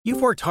You've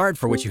worked hard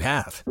for what you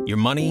have. Your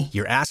money,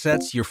 your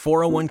assets, your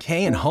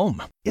 401k, and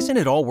home. Isn't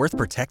it all worth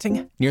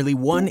protecting? Nearly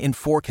 1 in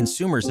 4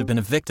 consumers have been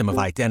a victim of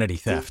identity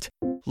theft.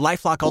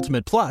 LifeLock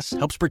Ultimate Plus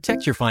helps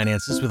protect your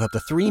finances with up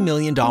to $3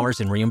 million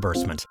in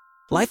reimbursement.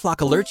 LifeLock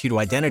alerts you to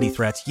identity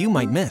threats you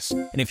might miss.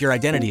 And if your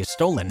identity is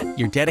stolen,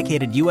 your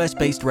dedicated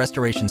U.S.-based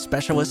restoration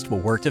specialist will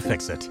work to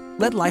fix it.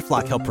 Let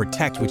LifeLock help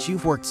protect what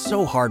you've worked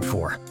so hard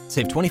for.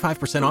 Save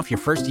 25% off your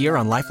first year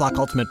on LifeLock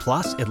Ultimate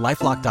Plus at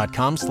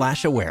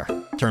LifeLock.com/aware.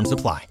 Terms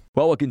apply.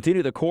 Well, we'll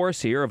continue the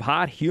course here of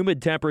hot,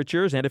 humid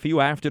temperatures and a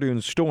few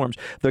afternoon storms.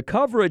 The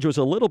coverage was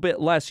a little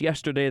bit less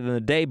yesterday than the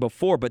day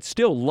before, but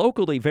still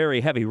locally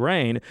very heavy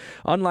rain.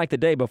 Unlike the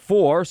day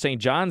before,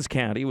 St. Johns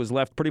County was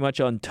left pretty much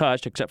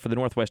untouched except for the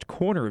northwest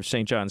corner of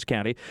St. Johns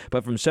County.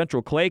 But from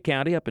central Clay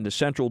County up into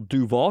central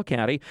Duval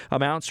County,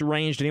 amounts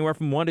ranged anywhere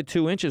from 1 to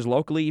 2 inches,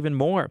 locally even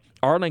more.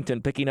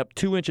 Arlington picking up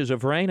 2 inches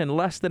of rain in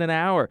less than an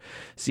hour.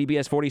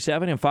 CBS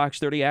 47 and Fox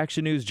 30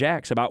 Action News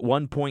Jax, about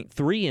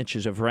 1.3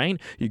 inches of rain.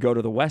 You go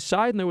to the west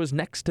side and there was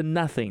next to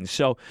nothing.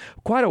 So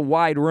quite a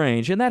wide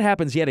range, and that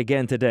happens yet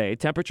again today.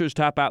 Temperatures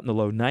top out in the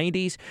low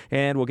 90s,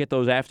 and we'll get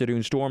those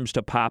afternoon storms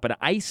to pop. An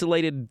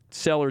isolated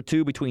cell or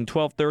two between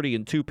 12:30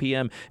 and 2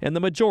 p.m., and the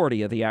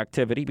majority of the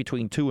activity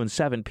between 2 and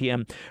 7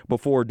 p.m.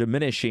 before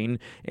diminishing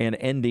and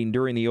ending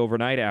during the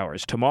overnight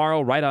hours.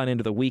 Tomorrow, right on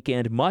into the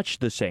weekend, much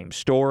the same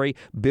story.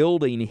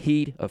 Building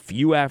heat, a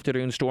few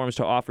afternoon storms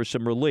to offer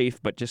some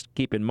relief, but just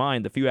keep in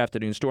mind the few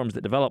afternoon storms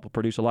that develop will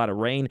produce a lot of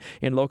rain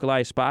in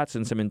localized spots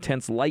and some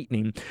intense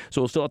lightning,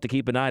 so we'll still have to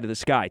keep an eye to the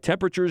sky.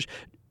 Temperatures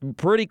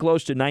pretty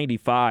close to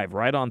 95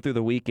 right on through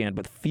the weekend,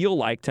 but feel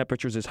like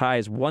temperatures as high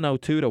as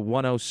 102 to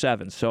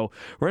 107. So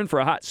we're in for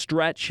a hot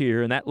stretch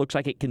here, and that looks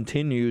like it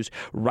continues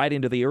right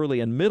into the early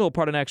and middle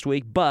part of next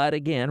week. But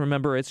again,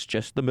 remember, it's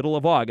just the middle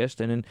of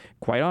August, and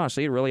quite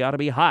honestly, it really ought to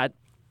be hot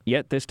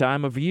yet this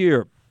time of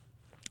year.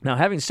 Now,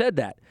 having said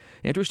that,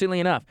 interestingly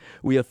enough,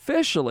 we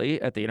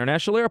officially at the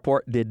International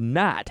Airport did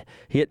not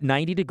hit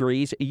 90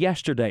 degrees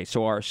yesterday.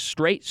 So our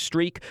straight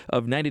streak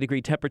of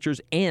 90-degree temperatures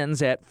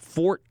ends at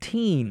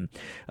 14.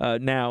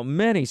 Now,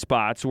 many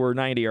spots were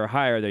 90 or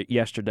higher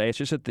yesterday. It's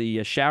just that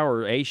a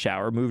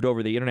shower moved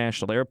over the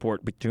International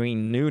Airport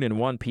between noon and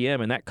 1 p.m.,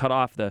 and that cut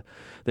off the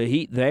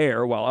heat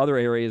there, while other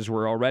areas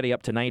were already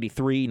up to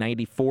 93,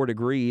 94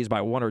 degrees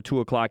by 1 or 2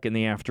 o'clock in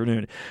the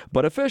afternoon.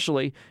 But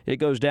officially, it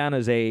goes down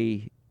as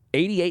a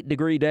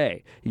 88-degree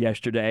day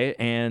yesterday,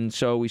 and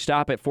so we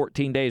stop at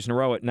 14 days in a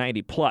row at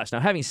 90 plus.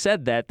 Now, having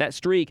said that, that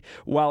streak,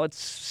 while it's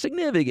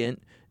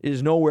significant,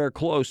 is nowhere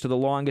close to the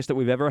longest that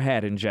we've ever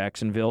had in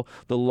Jacksonville.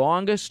 The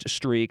longest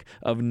streak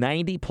of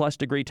 90-plus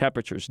degree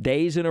temperatures,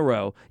 days in a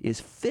row, is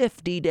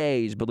 50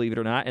 days, believe it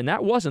or not, and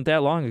that wasn't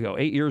that long ago,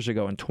 8 years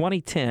ago. In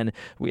 2010,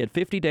 we had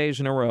 50 days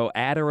in a row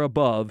at or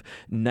above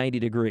 90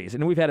 degrees,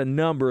 and we've had a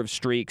number of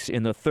streaks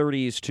in the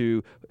 30s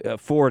to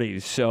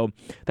 40s, so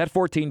that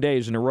 14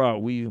 days in a row,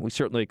 we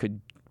certainly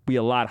could be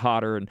a lot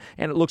hotter, and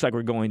it looks like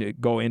we're going to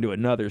go into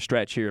another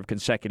stretch here of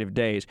consecutive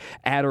days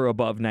at or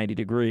above 90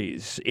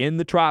 degrees. In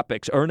the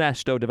tropics,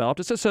 Ernesto developed.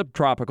 It's a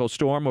subtropical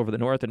storm over the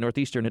north and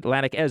northeastern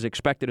Atlantic, as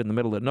expected in the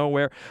middle of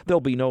nowhere.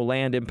 There'll be no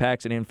land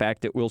impacts, and in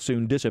fact, it will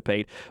soon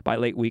dissipate by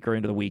late week or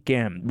into the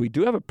weekend. We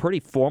do have a pretty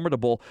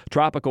formidable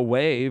tropical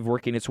wave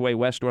working its way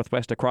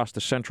west-northwest across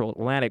the central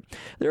Atlantic.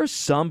 There's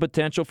some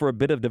potential for a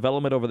bit of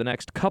development over the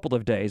next couple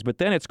of days, but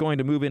then it's going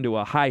to move into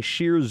a high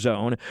shear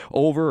zone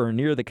over or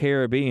near the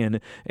Caribbean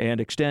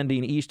and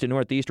extending east and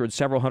northeastward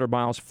several hundred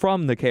miles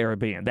from the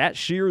Caribbean. That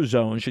shear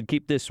zone should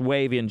keep this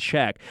wave in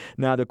check.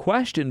 Now, the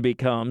question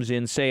becomes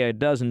in, say, a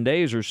dozen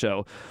days or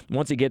so,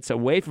 once it gets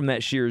away from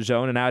that shear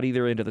zone and out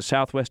either into the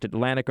southwest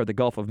Atlantic or the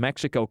Gulf of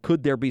Mexico,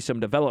 could there be some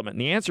development?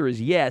 And the answer is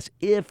yes,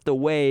 if the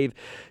wave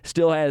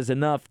still has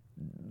enough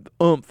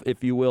oomph,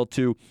 if you will,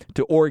 to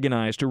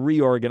organize, to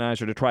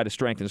reorganize, or to try to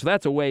strengthen. So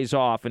that's a ways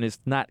off, and it's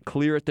not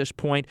clear at this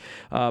point,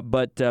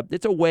 but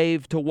it's a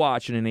wave to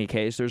watch in any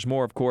case. There's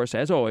more, of course,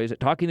 as always, at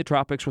Talking the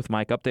Tropics with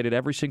Mike, updated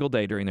every single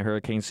day during the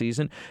hurricane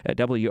season at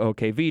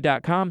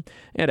WOKV.com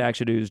and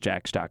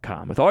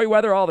ActionNewsJax.com. With all your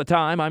weather all the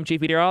time, I'm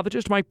Chief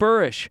Meteorologist Mike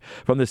Burrish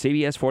from the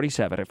CBS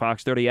 47 at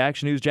Fox 30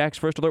 Action News Jax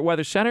First Alert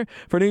Weather Center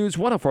for News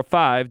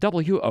 104.5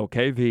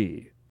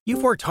 WOKV.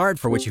 You've worked hard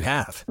for what you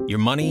have. Your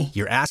money,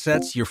 your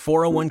assets, your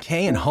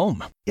 401k, and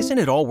home. Isn't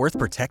it all worth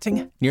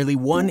protecting? Nearly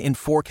 1 in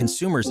 4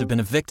 consumers have been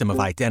a victim of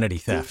identity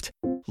theft.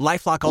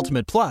 LifeLock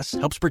Ultimate Plus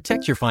helps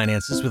protect your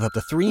finances with up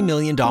to $3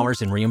 million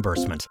in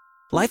reimbursement.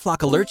 LifeLock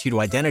alerts you to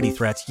identity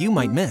threats you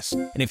might miss.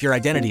 And if your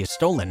identity is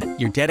stolen,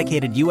 your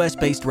dedicated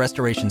U.S.-based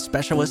restoration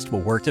specialist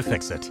will work to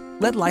fix it.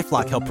 Let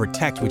LifeLock help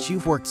protect what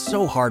you've worked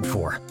so hard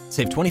for.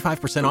 Save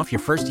 25% off your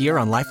first year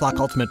on LifeLock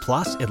Ultimate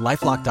Plus at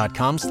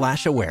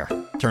LifeLock.com/aware.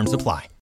 Terms apply.